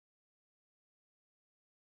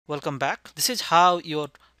Welcome back. This is how your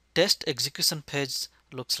test execution page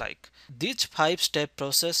looks like. This 5-step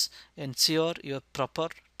process ensure your proper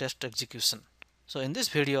test execution. So in this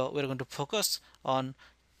video, we're going to focus on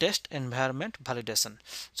test environment validation.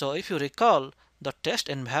 So if you recall, the test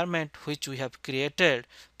environment which we have created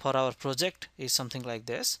for our project is something like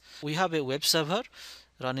this. We have a web server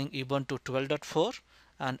running Ubuntu 12.4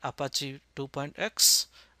 and Apache 2.x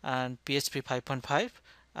and PHP 5.5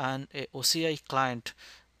 and a OCI client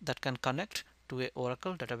that can connect to a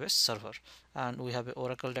Oracle database server, and we have a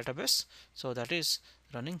Oracle database, so that is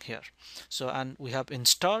running here. So and we have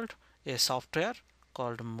installed a software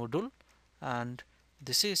called Moodle, and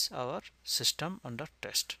this is our system under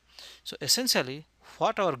test. So essentially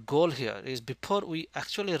what our goal here is, before we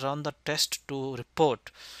actually run the test to report,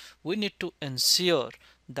 we need to ensure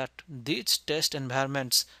that these test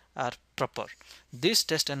environments are proper. These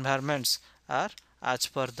test environments are as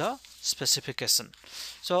per the specification.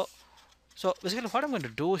 So basically what I'm going to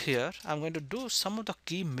do here, I'm going to do some of the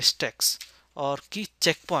key mistakes or key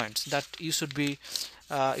checkpoints that you should be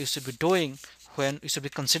doing, when you should be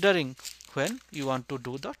considering when you want to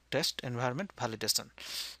do the test environment validation.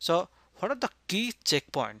 So what are the key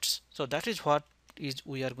checkpoints? So that is what is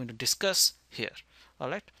we are going to discuss here.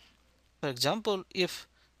 All right. For example, if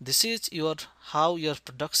this is your how your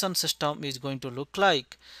production system is going to look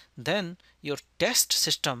like, then your test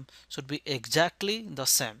system should be exactly the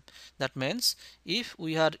same. That means if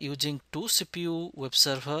we are using 2 CPU web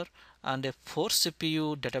server and a 4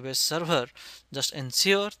 CPU database server, just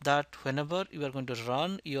ensure that whenever you are going to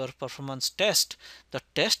run your performance test, the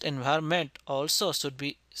test environment also should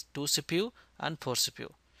be 2 CPU and 4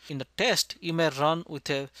 CPU. In the test, you may run with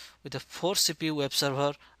a 4 CPU web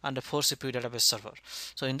server and a 4 CPU database server.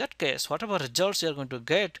 So in that case, whatever results you are going to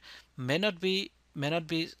get may not be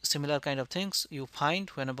similar kind of things you find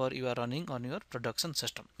whenever you are running on your production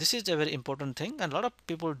system. This is a very important thing, and a lot of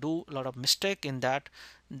people do a lot of mistake in that,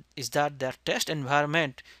 is that their test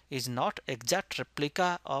environment is not exact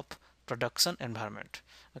replica of production environment.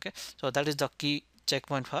 Okay, so that is the key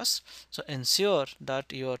checkpoint first. So ensure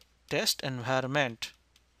that your test environment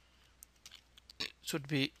should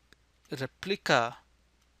be replica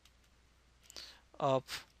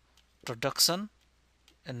of production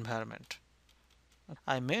environment.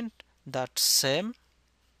 I meant that same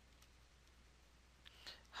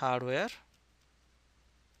hardware,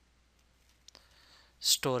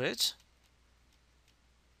 storage,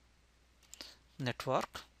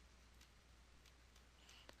 network,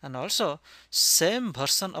 and also same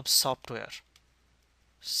version of software.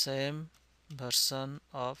 Same version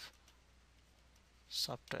of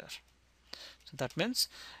software. So that means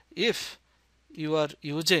if you are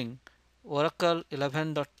using Oracle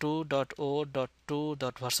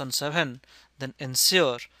 11.2.0.2. version 7, then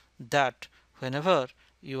ensure that whenever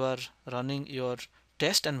you are running your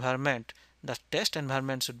test environment, the test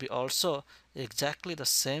environment should be also exactly the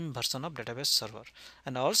same version of database server.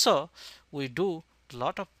 And also we do a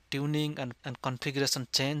lot of tuning and configuration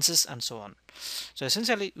changes and so on. So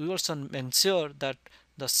essentially we also ensure that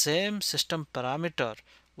the same system parameter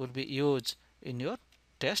will be used in your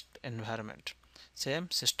test environment.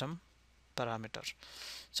 Same system parameter.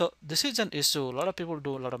 So this is an issue. A lot of people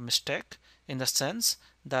do a lot of mistake in the sense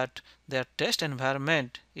that their test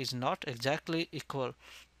environment is not exactly equal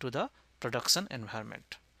to the production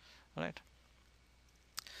environment. Right.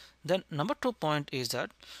 Then number 2 point is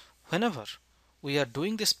that whenever we are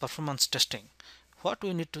doing this performance testing, what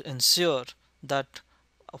we need to ensure that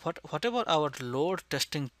whatever our load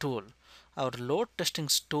testing tool, our load testing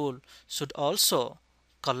tool should also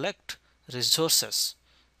collect resources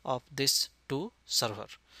of this to server.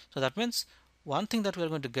 So that means one thing that we are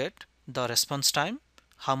going to get the response time,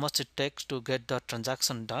 how much it takes to get the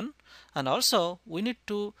transaction done, and also we need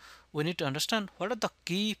to understand what are the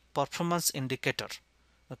key performance indicator.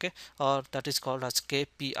 Okay, or that is called as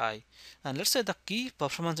KPI. And let's say the key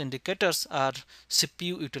performance indicators are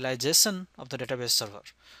CPU utilization of the database server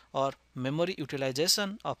or memory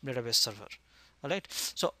utilization of database server. All right,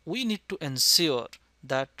 so we need to ensure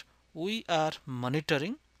that we are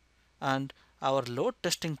monitoring, and our load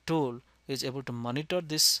testing tool is able to monitor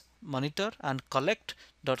and collect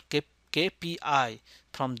KPI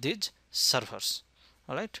from these servers.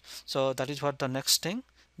 All right, so that is what the next thing,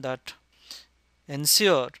 that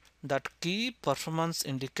ensure that key performance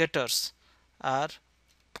indicators are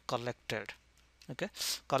collected. Okay,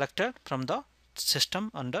 collected from the system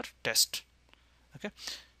under test. Okay,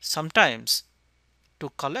 sometimes to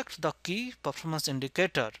collect the key performance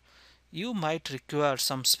indicator you might require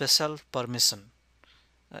some special permission.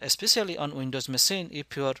 especially on Windows machine.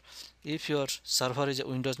 If your server is a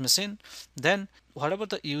Windows machine, then whatever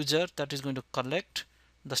the user that is going to collect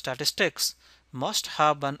the statistics must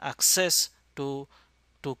have an access to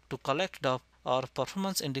collect the or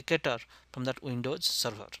performance indicator from that Windows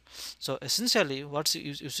server. So essentially what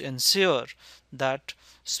you ensure that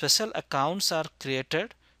special accounts are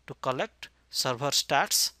created to collect server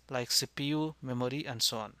stats like CPU, memory, and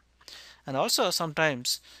so on. And also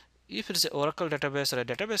sometimes if it is an Oracle database or a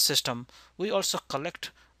database system, we also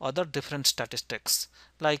collect other different statistics.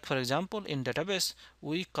 Like for example, in database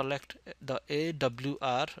we collect the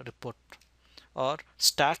AWR report or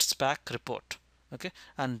stats pack report. Okay,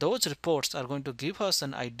 and those reports are going to give us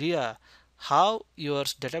an idea how your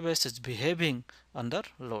database is behaving under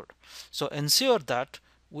load. So ensure that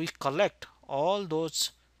we collect all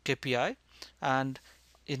those KPI, and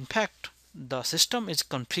in fact the system is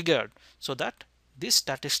configured so that these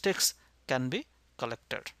statistics can be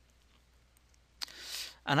collected.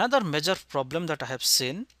 Another major problem that I have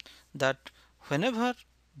seen, that whenever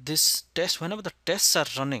the tests are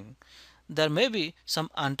running, there may be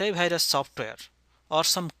some antivirus software or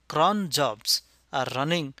some cron jobs are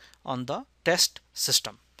running on the test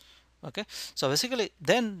system. Okay, so basically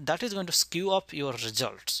then that is going to skew up your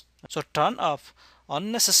results. So turn off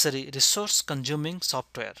unnecessary resource consuming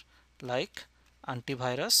software like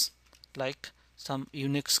antivirus, like some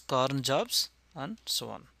Unix cron jobs, and so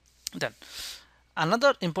on. Then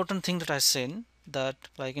another important thing that I seen, that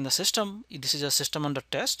like in the system, this is a system under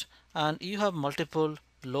test and you have multiple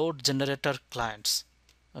load generator clients.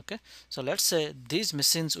 Okay, so let's say these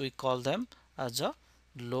machines, we call them as a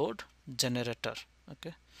load generator.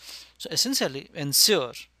 Okay, so essentially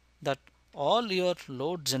ensure that all your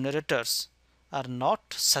load generators are not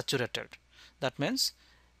saturated. That means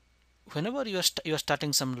whenever you are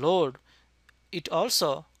starting some load, it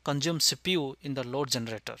also consumes CPU in the load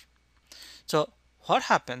generator. So what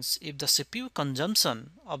happens if the CPU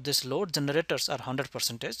consumption of these load generators are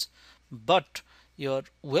 100%, but your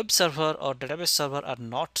web server or database server are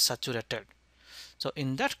not saturated? So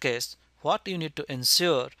in that case, what you need to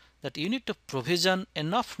ensure, that you need to provision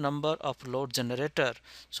enough number of load generator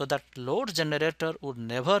so that load generator would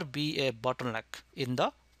never be a bottleneck in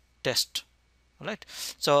the test. Right?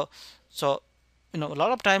 So a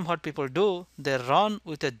lot of time what people do, they run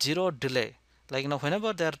with a zero delay. Like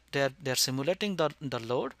whenever they're simulating the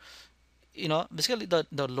load, basically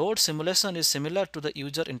the load simulation is similar to the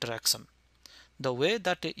user interaction. The way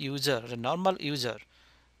that a normal user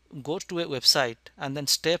goes to a website and then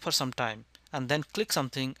stay for some time and then click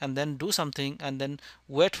something and then do something and then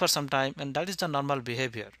wait for some time, and that is the normal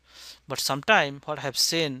behavior. But sometime what I have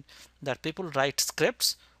seen, that people write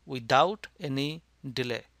scripts without any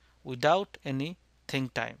delay, without any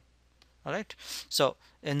think time. All right, so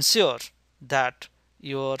ensure that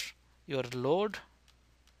your load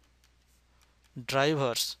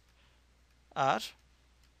drivers are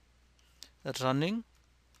running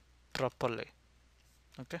properly.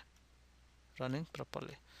 Okay, running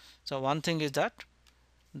properly. So one thing is that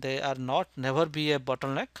they are not never be a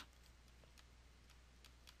bottleneck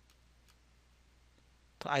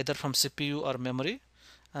either from CPU or memory,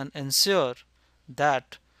 and ensure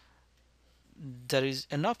that there is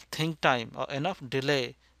enough think time or enough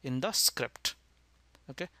delay in the script.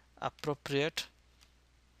 Okay, appropriate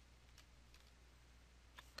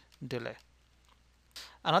delay.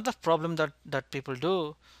 Another problem that people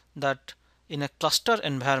do, that in a cluster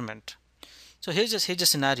environment. So here's a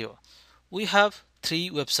scenario. We have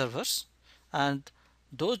 3 web servers, and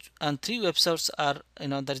three web servers are,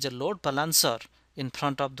 there is a load balancer in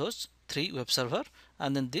front of those 3 web server,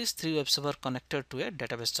 and then these 3 web server connected to a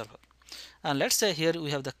database server. And let's say here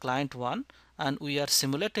we have the client 1 and we are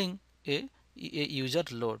simulating a user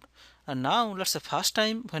load. And now let's say first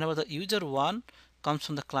time whenever the user 1 comes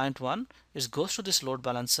from the client 1, it goes to this load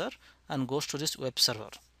balancer and goes to this web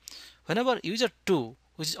server. Whenever user 2,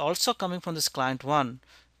 which is also coming from this client 1,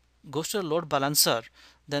 goes to the load balancer,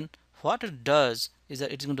 then what it does is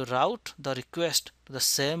that it's going to route the request to the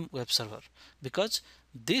same web server, because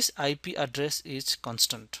this IP address is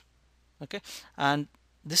constant. Okay, and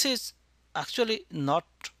this is actually not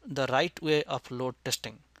the right way of load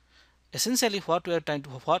testing. Essentially what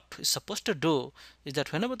is supposed to do is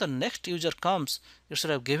that whenever the next user comes, you should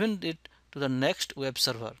have given it to the next web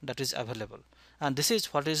server that is available, and this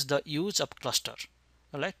is what is the use of cluster.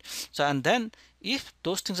 Alright, so and then if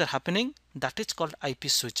those things are happening, that is called IP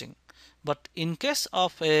switching. But in case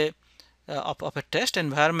of a test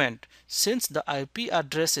environment, since the IP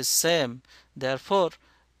address is same, therefore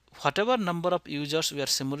whatever number of users we are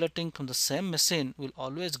simulating from the same machine will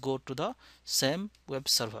always go to the same web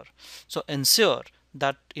server. So ensure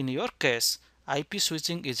that in your case IP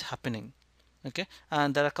switching is happening. Okay,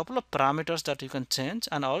 and there are a couple of parameters that you can change,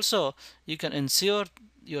 and also you can ensure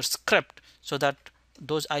your script so that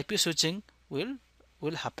those IP switching will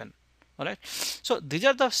happen. All right, so these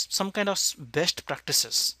are the some kind of best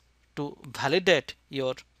practices to validate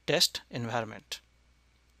your test environment.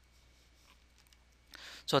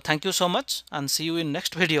 So thank you so much, and see you in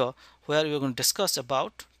next video where we are going to discuss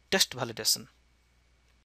about test validation.